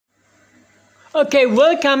Okay,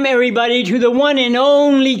 welcome everybody to the one and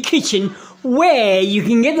only kitchen where you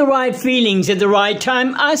can get the right feelings at the right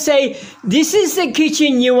time. I say, this is the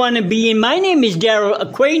kitchen you want to be in. My name is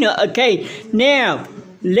Darryl.D.Aquino. Okay, now,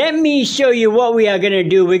 let me show you what we are going to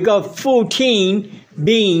do. We got 14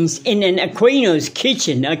 beans in an Aquino's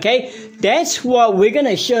kitchen, okay? That's what we're going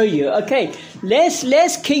to show you. Okay, let's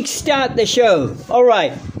kickstart the show. All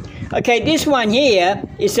right. Okay, this one here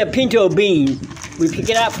is a pinto bean. We pick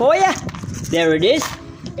it up for you. There it is.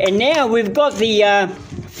 And now we've got the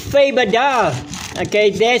Faber dal. Okay,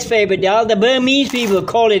 that's Faber dal. The Burmese people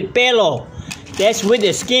call it pelo. That's with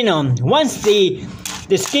the skin on. Once the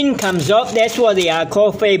skin comes off, that's what they are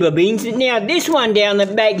called Faber beans. Now, this one down the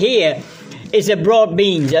back here is the broad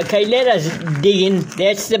beans. Okay, let us dig in.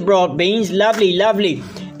 That's the broad beans. Lovely, lovely.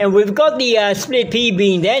 And we've got the split pea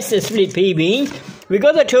bean. That's the split pea bean. We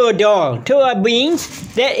got the toa dal, toa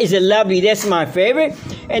beans. That is a lovely, that's my favorite.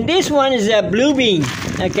 And this one is a blue bean.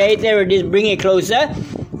 Okay, there it is, bring it closer.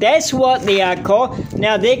 That's what they are called.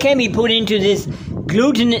 Now, they can be put into this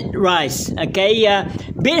glutinous rice. Okay,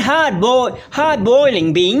 bit hard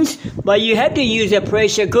boiling beans, but you have to use a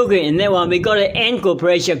pressure cooker in that one. We got an Anko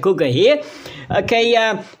pressure cooker here.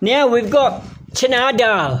 Okay, now we've got chana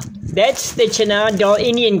dal. That's the chana dal.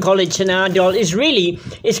 Indian call it chana dal.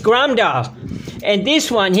 It's gram dal. And this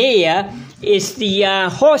one here is the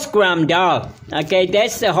horse gram dal. Okay,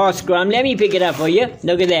 that's the horse gram. Let me pick it up for you.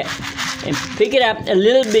 Look at that. And pick it up a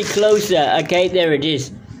little bit closer. Okay, there it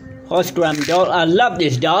is. Horse gram dal. I love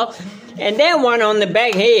this dal. And that one on the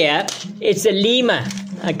back here, it's a lima.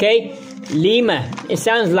 Okay, lima. It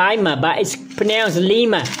sounds lima, but it's pronounced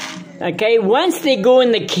lima. Okay, once they go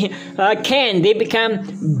in the can, they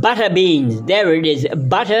become butter beans. There it is,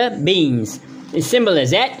 butter beans. As simple as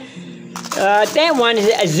that. That one is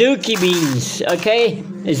azuki beans, okay?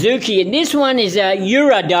 Azuki. And this one is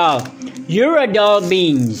ura dal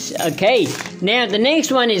beans, okay? Now, the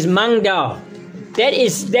next one is mung dal. That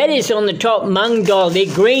is on the top, mung dal.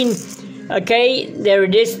 They're green, okay? There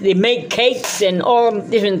it is. They make cakes and all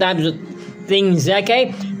different types of things,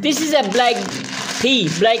 okay? This is a black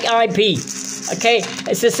eyed pea, okay?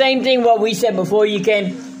 It's the same thing what we said before. You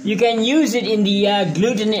can use it in the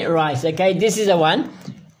glutinous rice, okay? This is the one.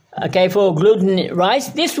 Okay, for glutinous rice.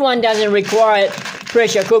 This one doesn't require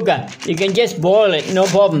pressure cooker. You can just boil it, no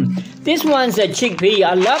problem. This one's a chickpea.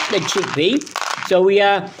 I love the chickpea. So we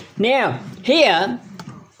are, now, here,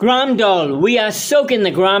 gram dal. We are soaking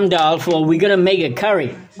the gram dal we're going to make a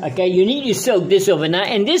curry. Okay, you need to soak this overnight.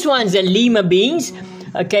 And this one's the lima beans.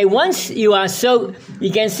 Okay, once you are soaked,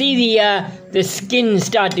 you can see the skin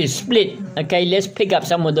start to split. Okay, let's pick up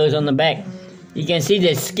some of those on the back. You can see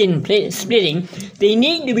the skin splitting. They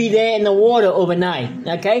need to be there in the water overnight,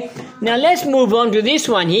 okay? Now, let's move on to this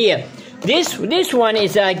one here. This one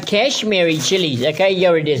is Kashmiri chilies, okay?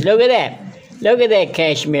 Here it is. Look at that. Look at that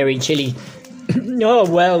Kashmiri chili. Oh,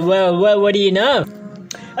 well, what do you know?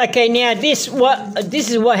 Okay, now this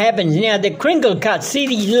is what happens. Now, the crinkle cuts. See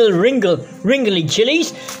these little wrinkly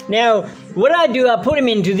chilies? Now, what I do, I put them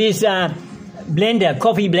into this blender,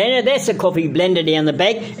 coffee blender. That's a coffee blender down the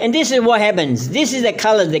back. And this is what happens. This is the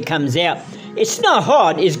color that comes out. It's not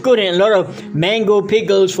hot. It's good in a lot of mango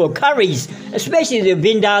pickles for curries, especially the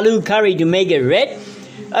vindaloo curry to make it red.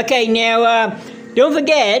 Okay, now don't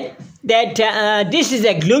forget that this is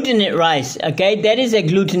a glutinous rice. Okay, that is a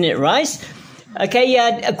glutinous rice. Okay,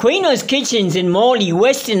 Aquino's Kitchens in Morley,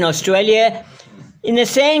 Western Australia, in the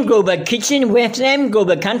Sandgrover kitchen, West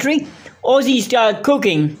Sandgrover country, Aussie style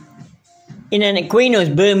cooking. In an Aquino's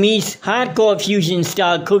Burmese hardcore fusion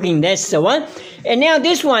style cooking, that's the one. And now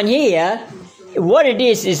this one here, what it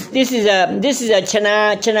is this is a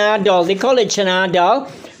chana dal. They call it chana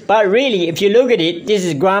dal, but really, if you look at it, this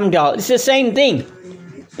is gram dal. It's the same thing.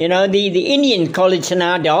 You know, the Indians call it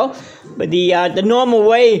chana dal, but the normal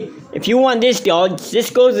way, if you want this dal,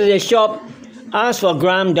 just go to the shop, ask for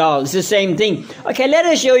gram dal. It's the same thing. Okay, let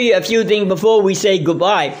us show you a few things before we say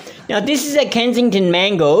goodbye. Now, this is a Kensington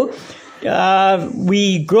mango.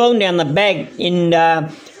 We grown down the back in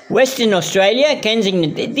Western Australia,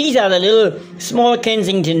 Kensington. These are the little small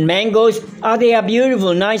Kensington mangoes. They are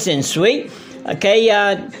beautiful, nice and sweet. Okay,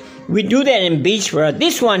 we do that in Beachborough.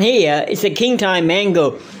 This one here is a king time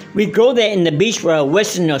mango. We grow that in the Beachborough,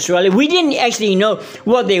 Western Australia. We didn't actually know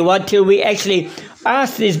what they were till we actually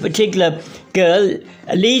asked this particular girl,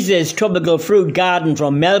 Lisa's Tropical Fruit Garden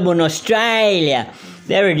from Melbourne, Australia.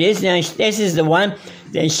 There it is. Now, this is the one.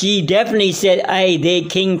 Then she definitely said, hey, they're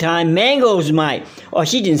king time mangoes, mate. Or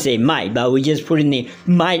she didn't say mate, but we just put in the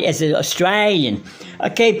mate as an Australian.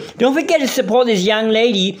 Okay, don't forget to support this young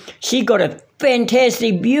lady. She got a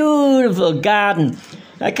fantastic, beautiful garden.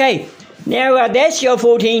 Okay, Now, that's your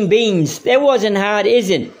 14 beans. That wasn't hard, is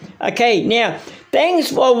it? Okay, now,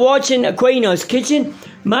 thanks for watching Aquino's Kitchen.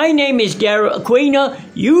 My name is Darryl.D.Aquino.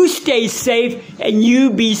 You stay safe, and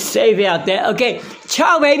you be safe out there. Okay,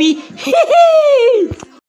 ciao, baby.